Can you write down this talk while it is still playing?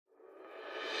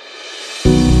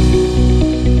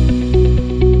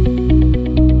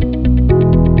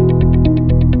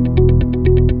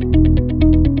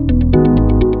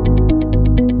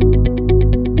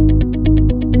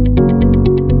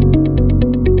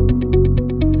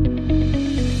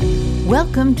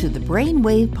Welcome to the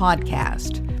Brainwave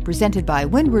Podcast, presented by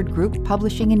Windward Group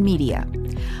Publishing and Media.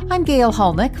 I'm Gail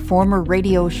Hulnick, former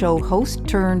radio show host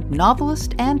turned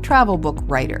novelist and travel book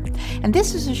writer, and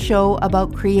this is a show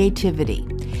about creativity.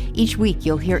 Each week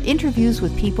you'll hear interviews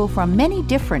with people from many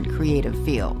different creative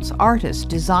fields: artists,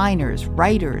 designers,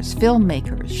 writers,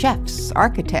 filmmakers, chefs,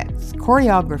 architects,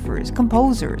 choreographers,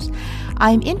 composers.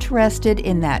 I'm interested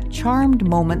in that charmed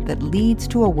moment that leads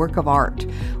to a work of art.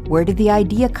 Where did the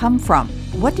idea come from?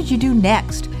 What did you do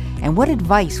next? And what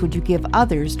advice would you give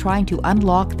others trying to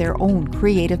unlock their own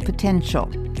creative potential?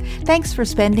 Thanks for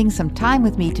spending some time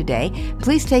with me today.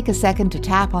 Please take a second to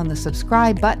tap on the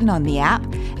subscribe button on the app.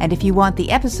 And if you want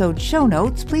the episode show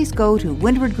notes, please go to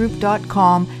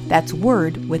windwardgroup.com. That's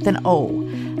word with an O.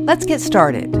 Let's get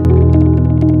started.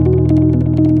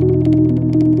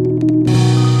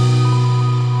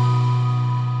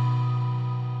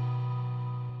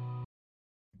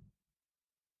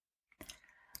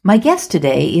 My guest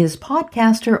today is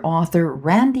podcaster-author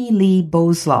Randi-Lee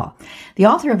Bowslaugh, the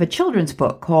author of a children's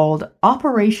book called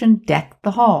Operation Deck the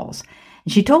Halls.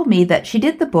 And she told me that she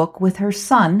did the book with her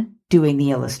son doing the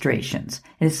illustrations.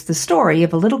 And it's the story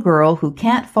of a little girl who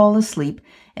can't fall asleep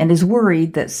and is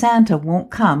worried that Santa won't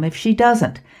come if she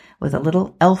doesn't. With a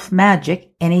little elf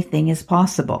magic, anything is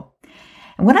possible.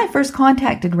 And when I first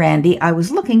contacted Randy, I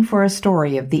was looking for a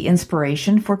story of the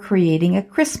inspiration for creating a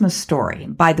Christmas story.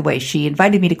 By the way, she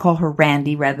invited me to call her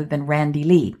Randy rather than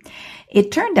Randi-Lee.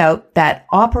 It turned out that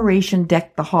Operation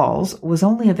Deck the Halls was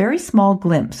only a very small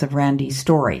glimpse of Randy's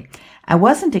story. I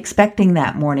wasn't expecting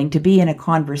that morning to be in a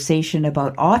conversation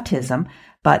about autism,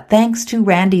 but thanks to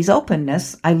Randy's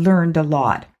openness, I learned a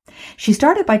lot. She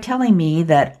started by telling me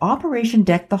that Operation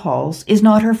Deck the Halls is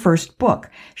not her first book.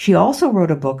 She also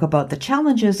wrote a book about the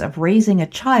challenges of raising a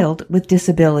child with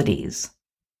disabilities.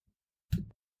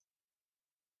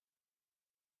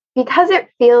 Because it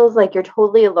feels like you're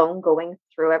totally alone going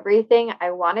through everything,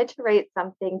 I wanted to write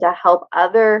something to help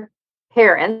other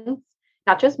parents,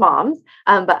 not just moms,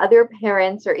 but other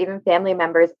parents or even family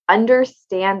members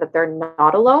understand that they're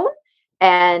not alone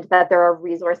and that there are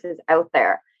resources out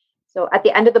there. So at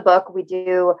the end of the book, we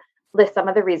do list some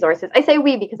of the resources. I say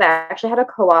we because I actually had a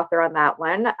co-author on that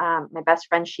one. My best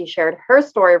friend, she shared her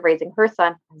story of raising her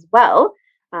son as well.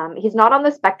 He's not on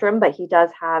the spectrum, but he does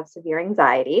have severe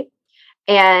anxiety.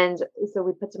 And so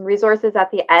we put some resources at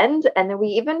the end. And then we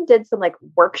even did some like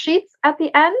worksheets at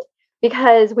the end,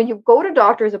 because when you go to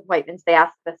doctor's appointments, they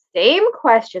ask the same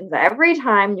questions every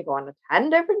time. You go on to 10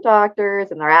 different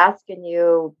doctors and they're asking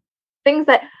you things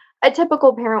that a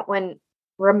typical parent wouldn't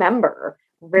remember,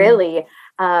 really.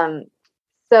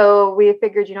 So we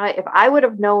figured, if I would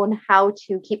have known how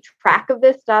to keep track of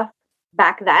this stuff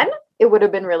back then, it would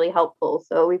have been really helpful.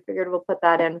 So we figured we'll put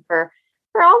that in for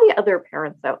all the other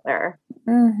parents out there.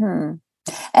 Mm-hmm.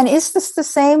 And is this the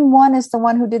same one as the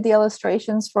one who did the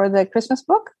illustrations for the Christmas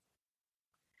book?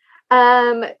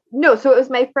 No. So it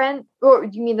was my friend. Or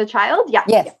you mean the child? Yeah.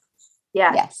 Yes.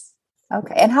 Yeah. Yes.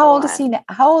 Okay. And how old is he?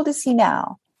 How old is he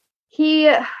now? He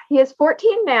is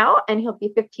 14 now, and he'll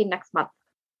be 15 next month.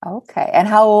 Okay. And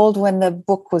how old when the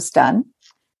book was done?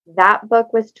 That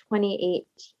book was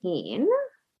 2018.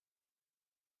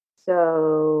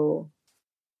 So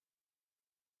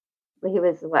he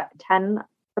was 10?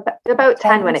 About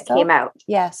 10 when it came out.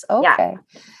 Yes. Okay.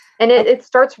 Yeah. And it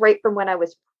starts right from when I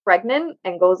was pregnant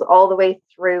and goes all the way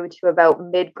through to about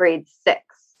mid-grade 6,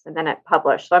 and then it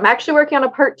published. So I'm actually working on a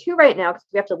part 2 right now because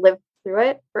we have to live through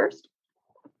it first.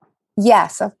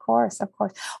 Yes, of course.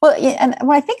 Well, and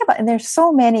when I think about, and there's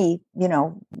so many,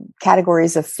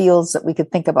 categories of fields that we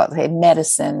could think about, say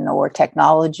medicine or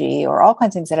technology or all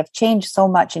kinds of things that have changed so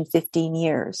much in 15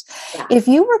 years. Yeah. If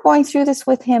you were going through this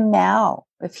with him now,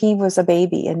 if he was a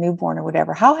baby, a newborn or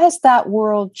whatever, how has that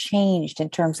world changed in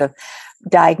terms of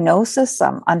diagnosis,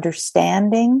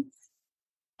 understanding?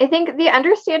 I think the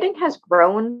understanding has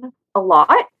grown a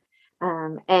lot.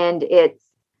 And it's,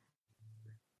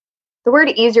 the word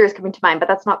easier is coming to mind, but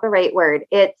that's not the right word.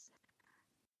 It's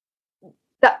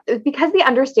because the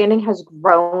understanding has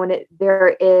grown,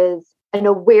 there is an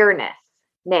awareness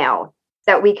now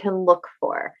that we can look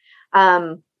for.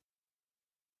 But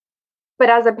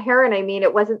as a parent,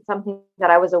 it wasn't something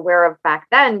that I was aware of back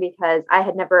then because I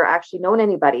had never actually known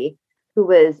anybody who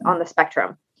was on the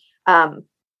spectrum. It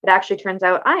actually turns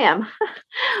out I am.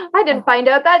 I didn't find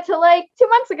out that till like 2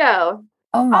 months ago.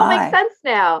 Oh my. All makes sense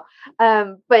now.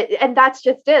 And that's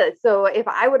just it. So if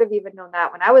I would have even known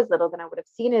that when I was little, then I would have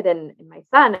seen it in my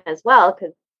son as well.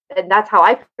 And that's how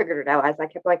I figured it out as I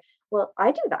kept going, well,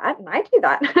 I do that and I do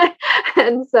that.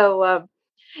 And so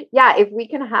yeah, if we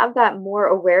can have that more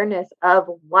awareness of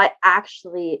what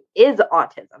actually is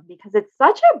autism, because it's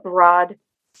such a broad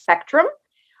spectrum.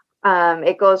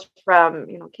 It goes from,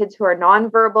 kids who are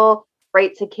nonverbal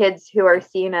right to kids who are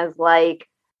seen as like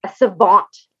a savant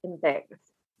in things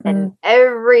and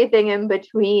everything in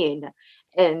between.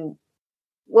 And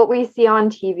what we see on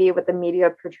TV, what the media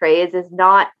portrays, is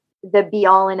not the be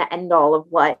all and end all of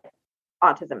what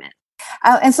autism is.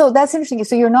 And so that's interesting.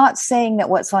 So you're not saying that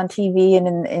what's on TV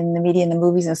and in the media and the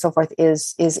movies and so forth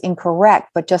is incorrect,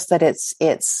 but just that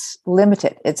it's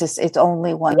limited. It's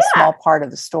only one small part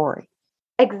of the story.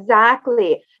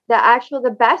 Exactly.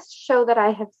 The best show that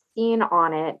I have seen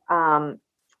on it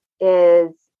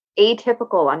is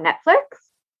Atypical on Netflix.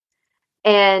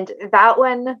 And that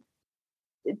one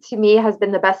to me has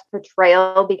been the best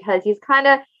portrayal, because he's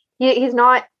he's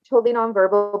not totally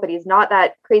nonverbal, but he's not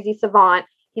that crazy savant.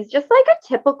 He's just like a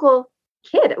typical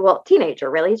kid. Well, teenager,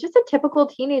 really. He's just a typical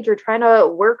teenager trying to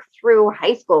work through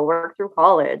high school, work through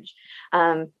college.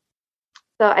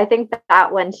 So I think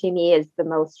that one to me is the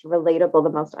most relatable, the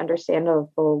most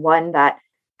understandable one that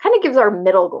kind of gives our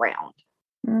middle ground.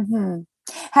 Mm-hmm.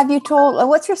 Have you told,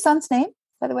 what's your son's name,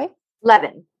 by the way?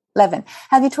 Levin.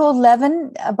 Have you told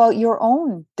Levin about your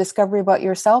own discovery about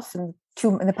yourself in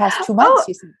the past 2 months?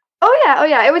 Oh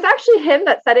yeah. It was actually him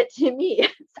that said it to me.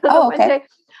 So okay. One day,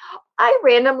 I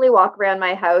randomly walk around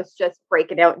my house just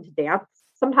breaking out into dance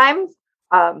sometimes.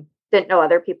 Didn't know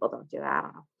other people don't do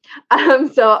that. I don't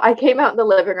know. So I came out in the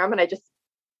living room and I just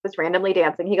was randomly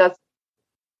dancing. He goes,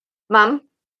 "Mom,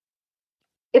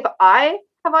 if I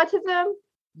have autism,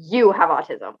 you have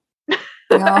autism."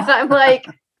 And I'm like,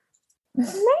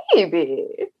 maybe.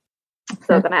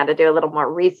 So then I had to do a little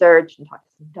more research and talk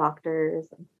to some doctors.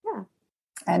 And yeah.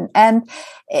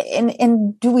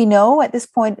 And do we know at this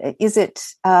point, is it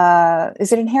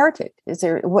inherited? Is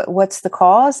there what's the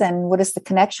cause, and what is the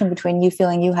connection between you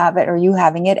feeling you have it or you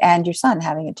having it and your son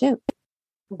having it too?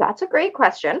 That's a great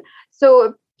question.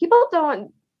 So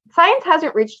science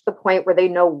hasn't reached the point where they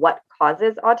know what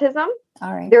causes autism.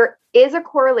 All right. There is a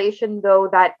correlation though,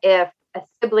 that if a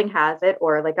sibling has it,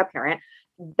 or like a parent,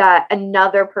 that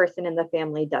another person in the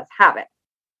family does have it.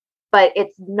 But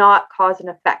it's not cause and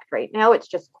effect right now. It's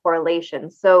just correlation.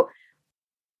 So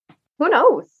who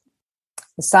knows?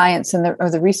 The science and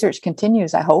the research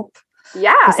continues, I hope.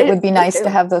 Yeah. It would be nice to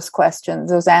have those questions,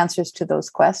 those answers to those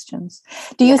questions.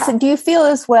 Do you feel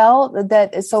as well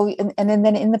that, so, and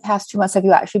then in the past 2 months, have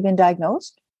you actually been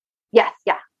diagnosed? Yes.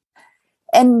 Yeah.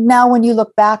 And now when you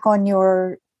look back on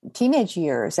your teenage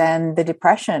years and the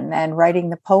depression and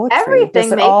writing the poetry,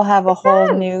 does it all have a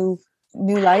whole new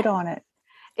light on it?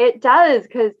 It does,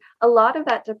 because a lot of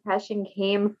that depression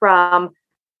came from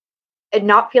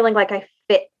not feeling like I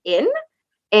fit in,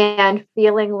 and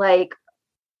feeling like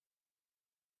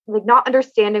not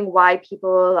understanding why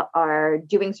people are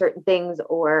doing certain things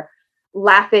or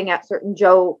laughing at certain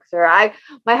jokes. Or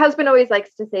my husband always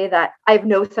likes to say that I have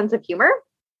no sense of humor.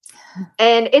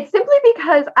 And it's simply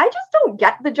because I just don't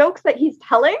get the jokes that he's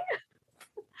telling.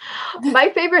 My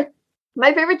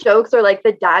favorite jokes are like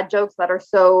the dad jokes that are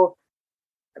so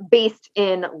based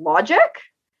in logic.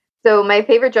 So my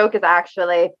favorite joke is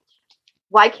actually,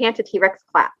 why can't a T-Rex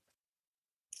clap?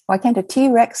 Why can't a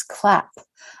T-Rex clap?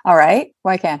 All right.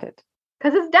 Why can't it?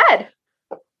 Because it's dead.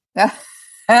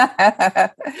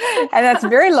 And that's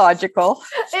very logical.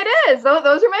 It is. So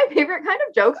those are my favorite kind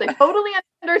of jokes. I totally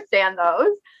understand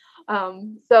those.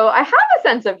 So I have a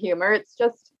sense of humor. It's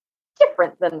just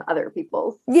different than other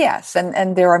people's. Yes,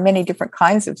 and there are many different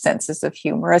kinds of senses of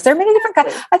humor. Is there many different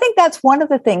kinds? I think that's one of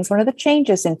the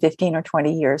changes in 15 or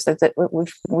 20 years that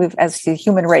we've as the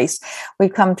human race,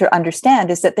 we've come to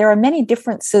understand, is that there are many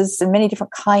differences and many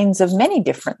different kinds of many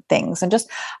different things. And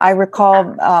I recall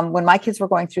when my kids were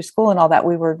going through school and all that,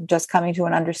 we were just coming to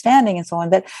an understanding and so on,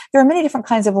 that there are many different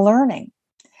kinds of learning.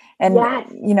 And,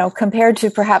 compared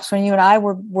to perhaps when you and I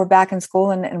were back in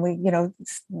school and we,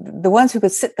 the ones who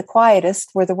could sit the quietest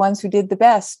were the ones who did the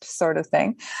best, sort of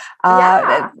thing.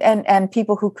 And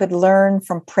people who could learn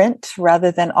from print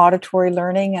rather than auditory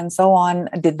learning and so on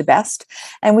did the best.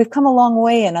 And we've come a long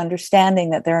way in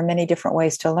understanding that there are many different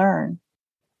ways to learn.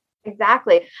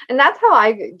 Exactly. And that's how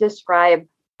I describe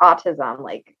autism.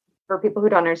 Like, for people who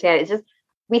don't understand, it's just,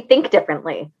 we think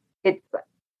differently.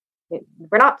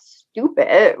 We're not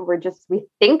stupid. We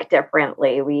think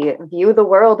differently. We view the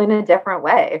world in a different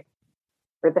way.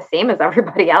 We're the same as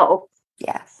everybody else.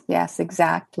 Yes,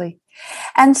 exactly.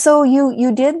 And so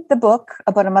you did the book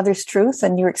about a mother's truth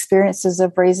and your experiences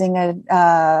of raising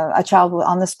a child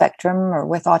on the spectrum or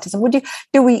with autism.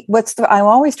 I'm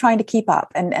always trying to keep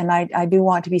up, and I do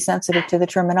want to be sensitive to the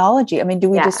terminology. I mean, do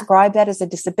we describe that as a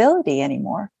disability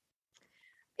anymore?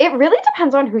 It really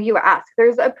depends on who you ask.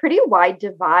 There's a pretty wide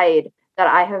divide that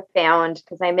I have found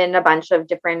because I'm in a bunch of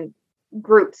different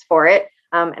groups for it,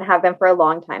 and have been for a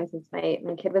long time since my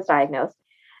kid was diagnosed.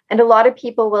 And a lot of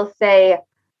people will say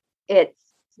it's,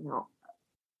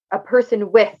 a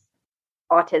person with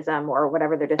autism or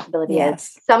whatever their disability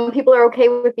is. Some people are okay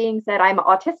with being said, I'm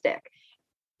autistic.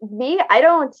 Me, I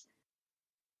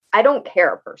don't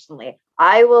care personally.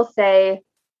 I will say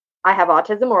I have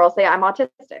autism, or I'll say I'm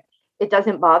autistic. It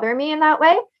doesn't bother me in that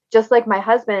way. Just like my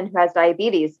husband who has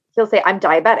diabetes, he'll say I'm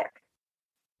diabetic.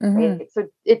 Right? So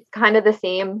it's kind of the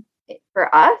same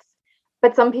for us,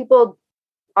 but some people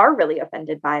are really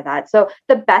offended by that. So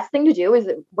the best thing to do is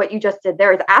what you just did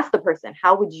there, is ask the person,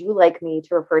 how would you like me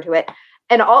to refer to it?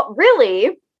 And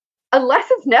really,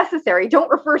 unless it's necessary, don't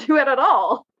refer to it at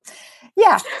all.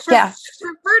 Yeah.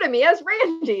 Refer to me as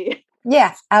Randy.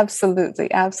 Yeah, absolutely.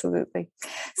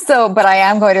 So, but I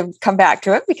am going to come back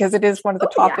to it because it is one of the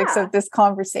topics of this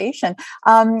conversation.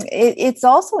 It's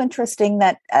also interesting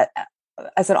that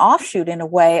as an offshoot, in a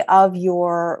way, of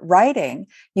your writing,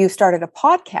 you started a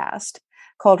podcast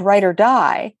called Write or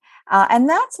Die. And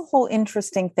that's a whole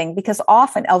interesting thing, because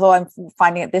often, although I'm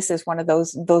finding that this is one of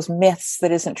those myths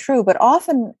that isn't true, but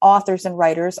often authors and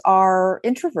writers are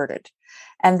introverted.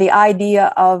 And the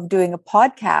idea of doing a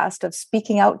podcast, of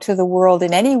speaking out to the world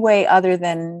in any way other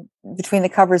than between the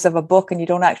covers of a book, and you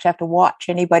don't actually have to watch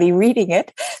anybody reading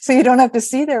it, so you don't have to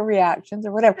see their reactions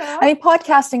or whatever. Yeah. I mean,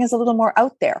 podcasting is a little more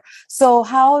out there. So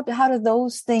how do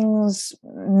those things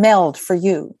meld for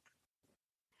you?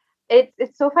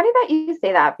 It's so funny that you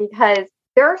say that, because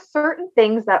there are certain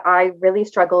things that I really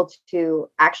struggled to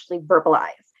actually verbalize.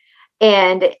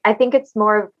 And I think it's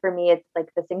more, for me, it's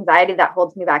like this anxiety that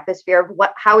holds me back, this fear of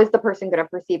how is the person going to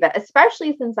perceive it,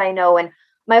 especially since I know, and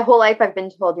my whole life I've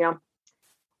been told,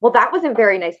 well, that wasn't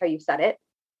very nice how you said it.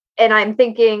 And I'm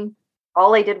thinking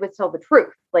all I did was tell the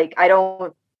truth. Like, I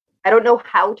don't know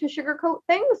how to sugarcoat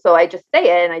things. So I just say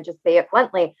it, and I just say it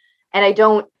bluntly. And I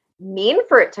don't mean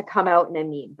for it to come out in a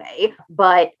mean way,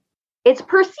 but it's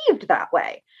perceived that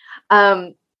way.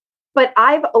 But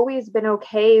I've always been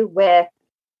okay with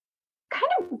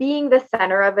kind of being the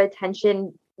center of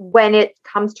attention when it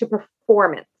comes to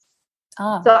performance.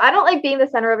 So I don't like being the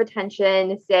center of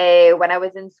attention, say, when I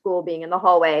was in school, being in the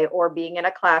hallway or being in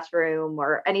a classroom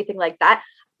or anything like that.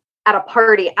 At a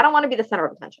party, I don't want to be the center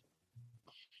of attention.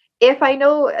 If I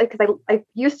know, because I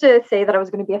used to say that I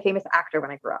was going to be a famous actor when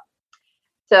I grew up.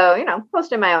 So,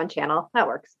 posting my own channel, that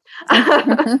works.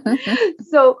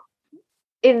 So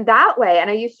in that way, and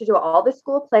I used to do all the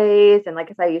school plays, and like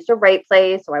I said, I used to write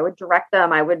plays, so I would direct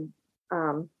them, I would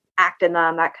act in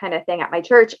them, that kind of thing at my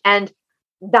church. And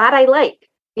that I like,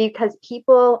 because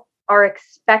people are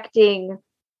expecting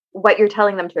what you're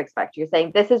telling them to expect. You're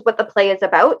saying, this is what the play is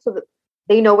about, so that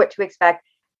they know what to expect.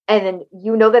 And then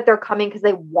that they're coming because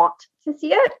they want to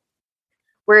see it.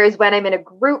 Whereas when I'm in a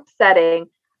group setting,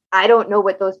 I don't know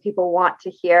what those people want to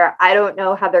hear. I don't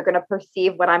know how they're going to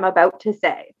perceive what I'm about to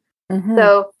say. Mm-hmm.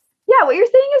 So yeah, what you're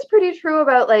saying is pretty true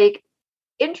about like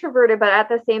introverted, but at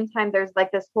the same time, there's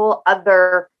like this whole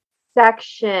other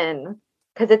section,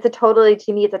 because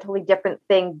to me, it's a totally different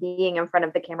thing being in front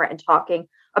of the camera and talking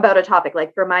about a topic.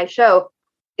 Like for my show,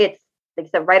 it's like I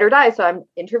said, Write or Die. So I'm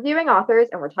interviewing authors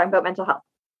and we're talking about mental health.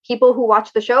 People who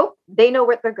watch the show, they know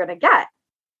what they're going to get.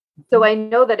 So I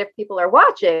know that if people are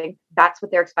watching, that's what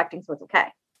they're expecting. So it's okay.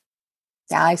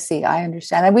 Yeah, I see. I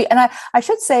understand. And I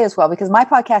should say as well, because my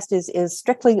podcast is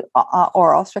strictly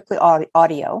oral, strictly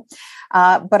audio.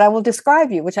 But I will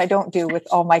describe you, which I don't do with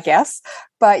all my guests.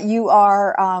 But you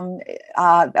are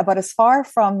about as far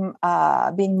from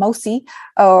being mousy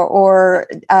or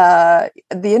the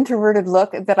introverted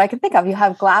look that I can think of. You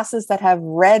have glasses that have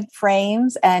red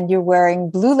frames, and you're wearing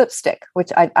blue lipstick,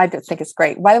 which I think is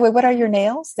great. By the way, what are your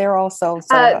nails? They're also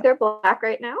they're black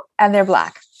right now, and they're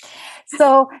black.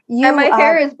 So and my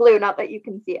hair is blue, not that you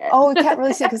can see it. Oh, you can't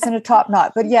really see it because it's in a top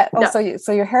knot, but yeah. Oh, no.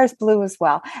 So your hair is blue as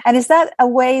well. And is that a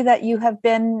way that you have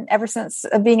been ever since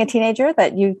being a teenager,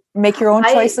 that you make your own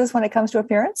choices when it comes to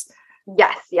appearance?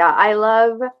 Yes. Yeah. I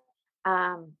love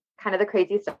kind of the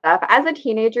crazy stuff. As a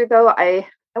teenager, though, I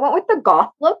went with the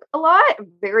goth look a lot,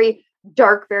 very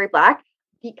dark, very black,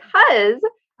 because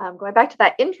going back to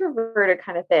that introverted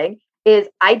kind of thing, is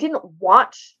I didn't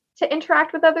want to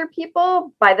interact with other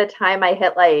people by the time I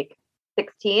hit like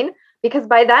 16, because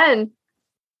by then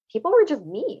people were just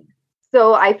mean.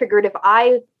 So I figured if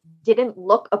I didn't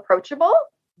look approachable,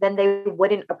 then they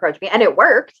wouldn't approach me. And it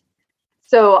worked.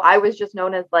 So I was just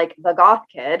known as like the goth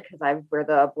kid because I wear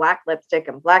the black lipstick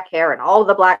and black hair and all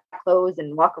the black clothes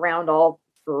and walk around all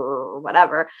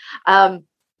whatever.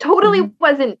 Totally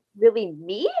wasn't really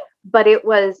me, but it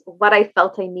was what I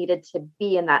felt I needed to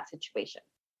be in that situation.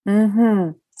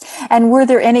 Mm-hmm. And were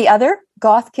there any other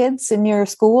goth kids in your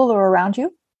school or around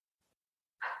you?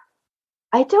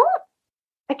 I can't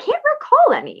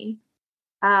recall any.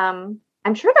 I'm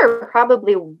sure there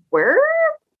probably were,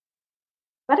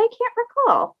 but I can't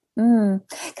recall.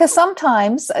 Because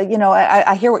sometimes,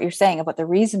 I hear what you're saying about the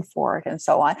reason for it and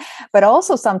so on, but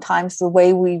also sometimes the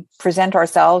way we present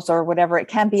ourselves or whatever, it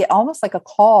can be almost like a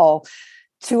call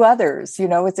to others.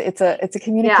 It's a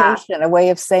communication, a way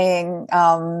of saying,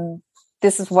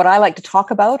 this is what I like to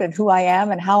talk about and who I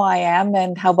am and how I am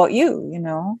and how about you,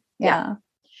 Yeah.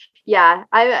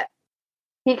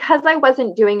 Because I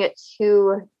wasn't doing it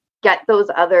to get those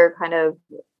other kind of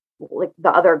like the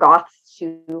other goths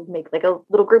to make like a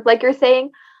little group, like you're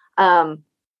saying. I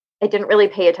didn't really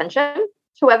pay attention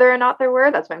to whether or not there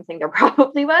were. That's why I'm saying there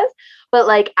probably was. But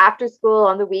like after school,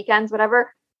 on the weekends,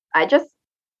 whatever, I just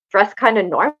dressed kind of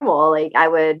normal. Like I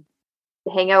would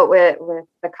hang out with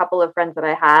a couple of friends that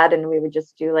I had, and we would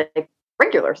just do like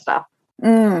regular stuff.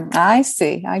 I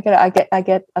see. I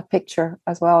get a picture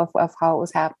as well of how it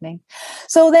was happening.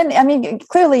 So then, I mean,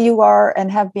 clearly you are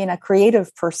and have been a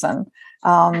creative person,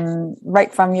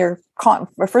 right from your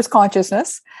first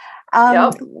consciousness.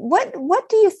 Yep. What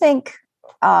do you think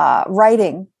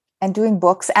writing and doing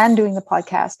books and doing the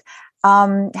podcast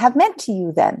have meant to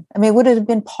you then? I mean, would it have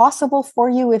been possible for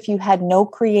you if you had no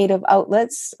creative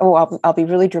outlets? Oh, I'll be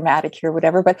really dramatic here,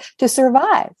 whatever, but to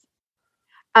survive?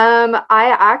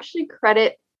 I actually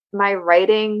credit my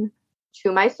writing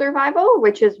to my survival,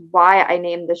 which is why I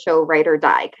named the show Write or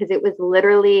Die, because it was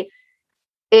literally,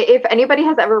 if anybody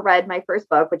has ever read my first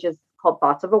book, which is called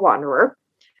Thoughts of a Wanderer,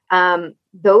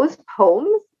 those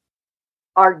poems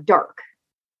are dark,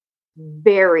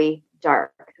 very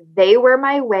dark. They were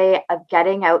my way of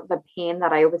getting out the pain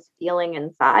that I was feeling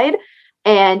inside.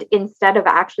 And instead of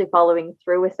actually following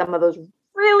through with some of those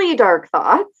really dark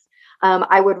thoughts,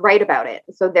 I would write about it.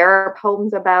 So there are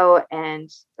poems about, and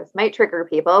this might trigger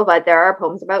people, but there are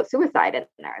poems about suicide in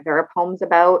there. There are poems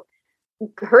about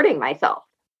hurting myself.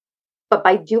 But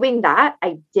by doing that,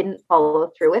 I didn't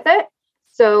follow through with it.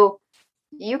 So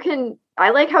I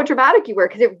like how dramatic you were,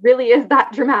 because it really is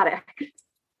that dramatic.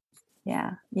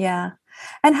 Yeah. Yeah.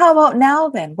 And how about now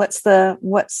then? What's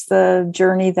the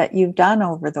journey that you've done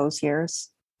over those years?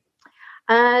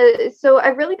 So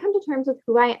I've really come to terms with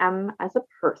who I am as a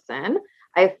person.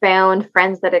 I found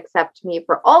friends that accept me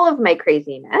for all of my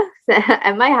craziness.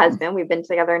 And my husband, we've been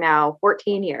together now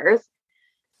 14 years.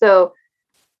 So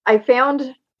I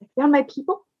found my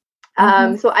people.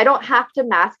 So I don't have to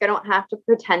mask. I don't have to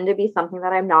pretend to be something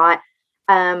that I'm not.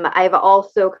 I've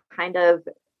also kind of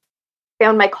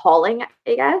found my calling,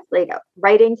 I guess. Like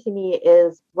writing to me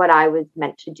is what I was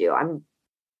meant to do. I'm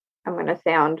going to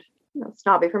sound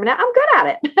snobby for a minute. I'm good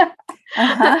at it.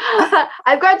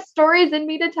 I've got stories in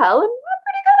me to tell, and I'm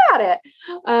pretty good at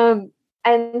it.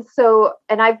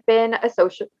 And I've been a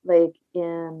social, like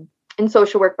in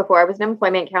social work before. I was an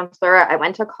employment counselor. I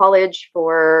went to college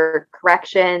for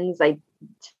corrections. I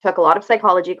took a lot of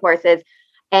psychology courses,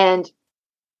 and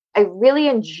I really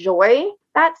enjoy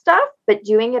that stuff, but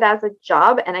doing it as a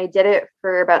job, and I did it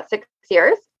for about 6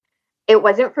 years, it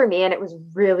wasn't for me. And it was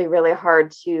really, really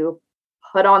hard to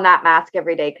put on that mask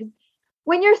every day, because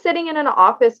when you're sitting in an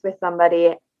office with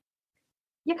somebody,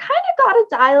 you kind of got to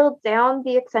dial down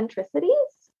the eccentricities.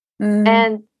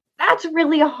 And that's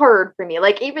really hard for me.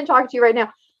 Like even talking to you right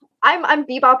now, I'm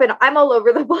bebopping. I'm all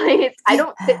over the place. I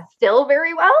don't sit still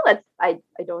very well. I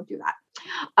don't do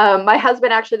that. My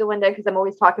husband actually, the one day, because I'm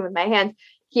always talking with my hands,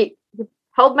 he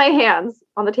held my hands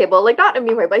on the table, like not in a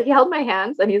mean way, but he held my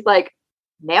hands and he's like,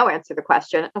 now answer the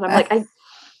question. And I'm like, I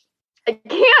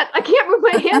can't move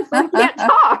my hands, so I can't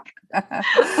talk.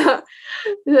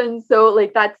 And so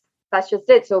like, that's just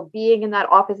it. So being in that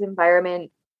office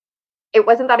environment, it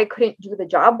wasn't that I couldn't do the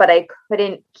job, but I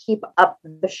couldn't keep up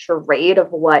the charade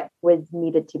of what was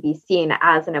needed to be seen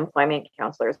as an employment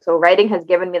counselor. So writing has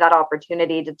given me that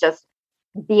opportunity to just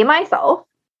be myself.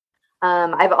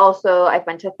 I've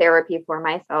went to therapy for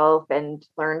myself and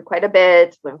learned quite a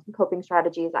bit, learned some coping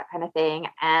strategies, that kind of thing.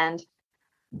 And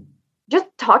just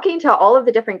talking to all of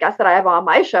the different guests that I have on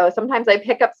my show, sometimes I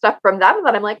pick up stuff from them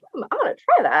that I'm like, I'm going to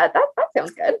try that. That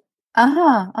sounds good.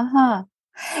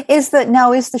 Is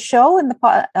the show and the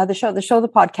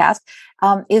podcast,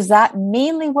 is that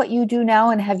mainly what you do now?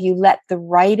 And have you let the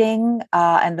writing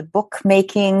and the book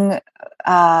making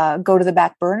go to the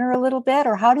back burner a little bit,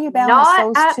 or how do you balance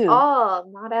those two?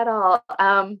 Not at all.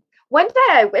 One day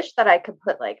I wish that I could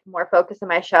put like more focus in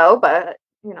my show, but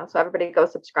so everybody go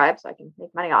subscribe so I can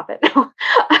make money off it.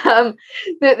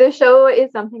 The show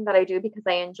is something that I do because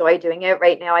I enjoy doing it.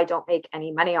 Right now, I don't make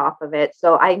any money off of it.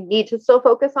 So I need to still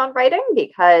focus on writing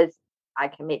because I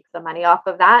can make some money off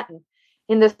of that. And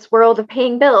in this world of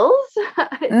paying bills,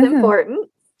 it's important.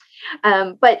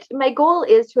 But my goal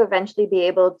is to eventually be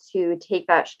able to take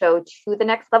that show to the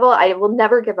next level. I will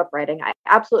never give up writing. I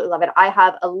absolutely love it. I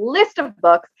have a list of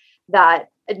books that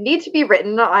need to be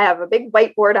written. I have a big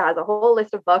whiteboard that has a whole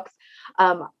list of books.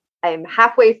 I'm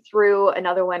halfway through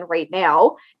another one right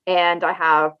now, and I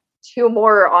have 2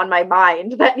 more on my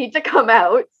mind that need to come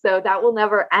out. So that will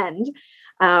never end.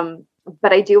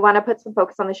 But I do want to put some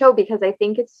focus on the show because I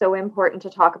think it's so important to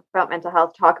talk about mental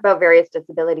health, talk about various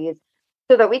disabilities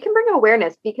so that we can bring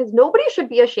awareness, because nobody should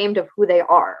be ashamed of who they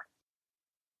are.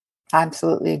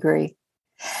 Absolutely agree.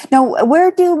 Now, where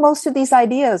do most of these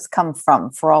ideas come from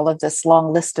for all of this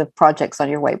long list of projects on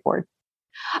your whiteboard?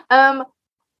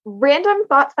 Random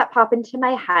thoughts that pop into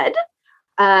my head.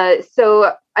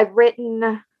 So I've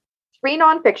written 3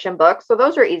 nonfiction books. So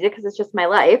those are easy because it's just my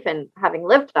life and having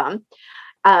lived them.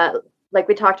 Like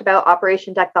we talked about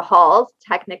Operation Deck the Halls.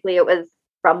 Technically, it was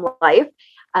from life.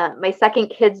 My second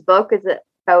kids book is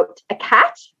about a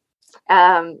cat.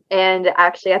 And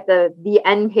actually at the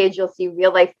end page, you'll see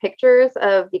real life pictures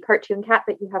of the cartoon cat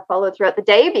that you have followed throughout the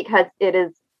day, because it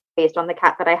is based on the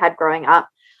cat that I had growing up.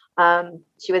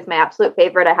 She was my absolute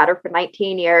favorite. I had her for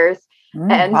 19 years.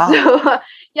 So,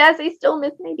 yes, I still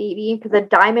miss my baby because a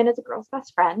diamond is a girl's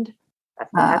best friend.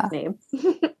 That's my cat's name.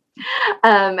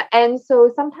 And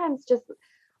so sometimes just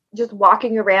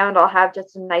walking around, I'll have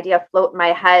just an idea float in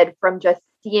my head from just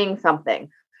seeing something.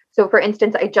 So for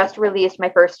instance, I just released my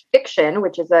first fiction,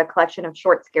 which is a collection of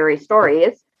short, scary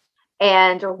stories.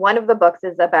 And one of the books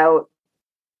is about,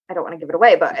 I don't want to give it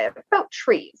away, but about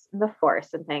trees in the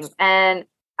forest and things. And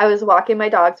I was walking my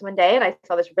dogs one day and I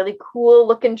saw this really cool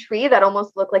looking tree that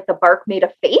almost looked like the bark made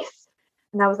a face.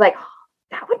 And I was like,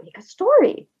 that would make a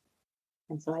story.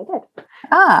 And so I did.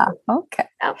 Okay.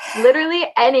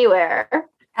 Literally anywhere.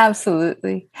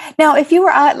 Absolutely. Now, if you were,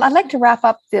 I'd like to wrap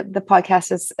up the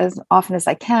podcast as often as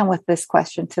I can with this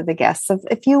question to the guests.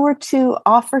 If you were to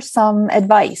offer some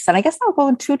advice, and I guess I'll go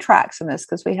in 2 tracks in this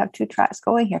because we have 2 tracks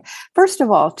going here. First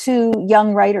of all, to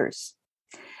young writers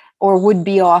or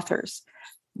would-be authors,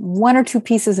 1 or 2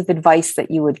 pieces of advice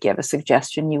that you would give, a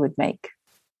suggestion you would make.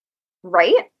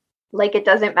 Right? Like it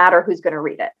doesn't matter who's going to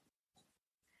read it.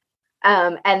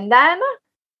 And then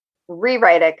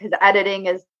rewrite it, because editing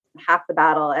is half the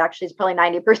battle. Actually, it's probably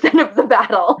 90% of the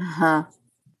battle.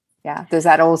 Yeah. There's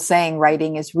that old saying,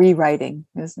 writing is rewriting.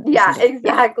 Isn't it?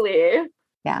 Exactly.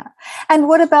 Yeah. And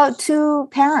what about to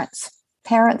parents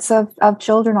of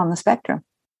children on the spectrum?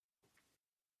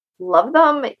 Love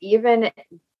them even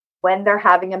when they're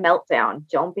having a meltdown.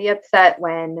 Don't be upset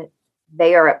when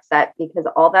they are upset, because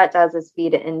all that does is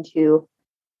feed into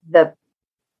the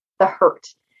hurt.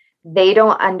 They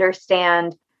don't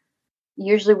understand.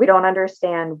 Usually we don't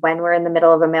understand when we're in the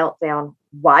middle of a meltdown,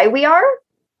 why we are.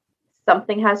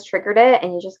 Something has triggered it,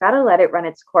 and you just got to let it run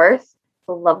its course.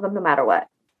 So love them no matter what.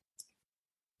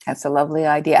 That's a lovely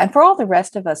idea. And for all the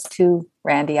rest of us too,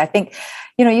 Randi, I think,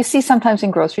 you see sometimes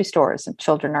in grocery stores and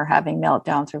children are having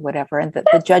meltdowns or whatever, and the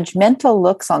judgmental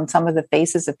looks on some of the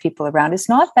faces of people around. It's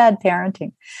not bad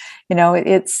parenting.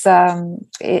 It's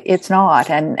not.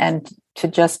 And to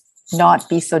just not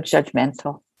be so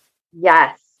judgmental.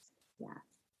 Yes.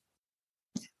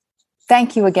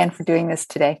 Thank you again for doing this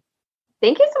today.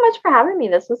 Thank you so much for having me.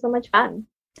 This was so much fun.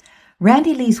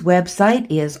 Randi-Lee's website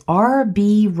is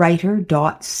rbwriter.ca.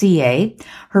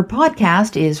 Her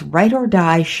podcast is Write or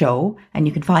Die Show, and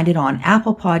you can find it on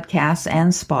Apple Podcasts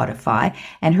and Spotify.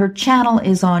 And her channel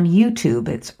is on YouTube.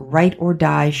 It's Write or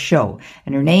Die Show.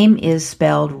 And her name is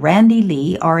spelled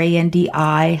Randi-Lee,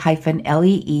 Randi-Lee,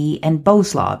 and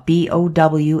Bowslaugh,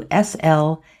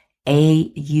 Bowslaugh.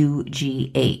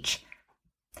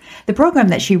 The program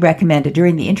that she recommended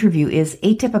during the interview is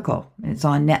Atypical, and it's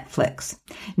on Netflix.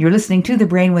 You're listening to the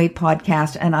Brainwave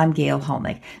Podcast, and I'm Gail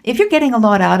Hulnick. If you're getting a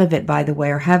lot out of it, by the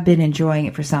way, or have been enjoying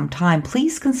it for some time,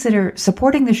 please consider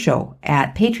supporting the show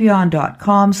at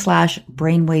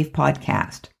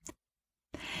patreon.com/brainwavepodcast.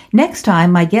 Next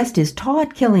time, my guest is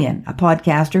Todd Killian, a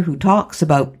podcaster who talks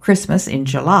about Christmas in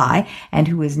July and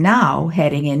who is now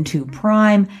heading into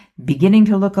prime, beginning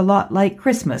to look a lot like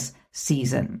Christmas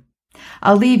season.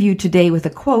 I'll leave you today with a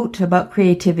quote about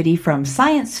creativity from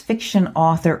science fiction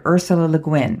author Ursula Le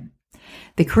Guin.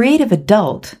 "The creative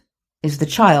adult is the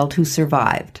child who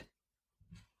survived."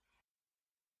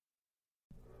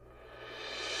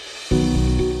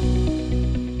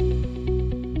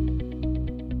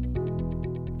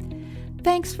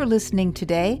 Thanks for listening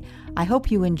today. I hope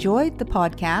you enjoyed the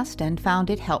podcast and found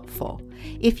it helpful.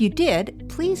 If you did,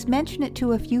 please mention it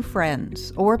to a few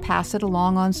friends or pass it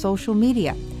along on social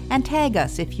media and tag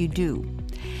us if you do.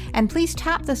 And please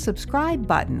tap the subscribe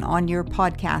button on your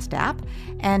podcast app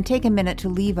and take a minute to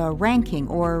leave a ranking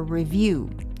or a review.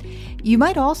 You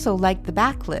might also like the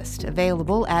backlist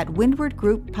available at Windward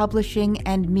Group Publishing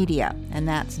and Media, and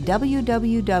that's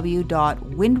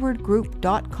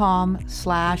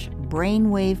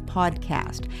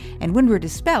www.windwardgroup.com/brainwavepodcast. And Windward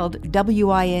is spelled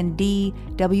WINDWORD.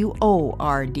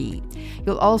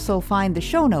 You'll also find the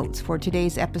show notes for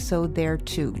today's episode there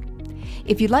too.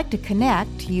 If you'd like to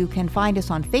connect, you can find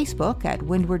us on Facebook at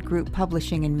Windward Group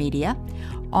Publishing and Media,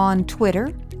 on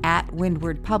Twitter at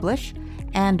Windward Publish,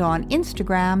 and on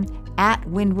Instagram at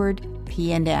Windward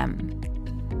P&M.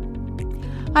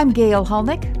 I'm Gail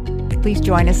Hulnick. Please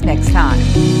join us next time.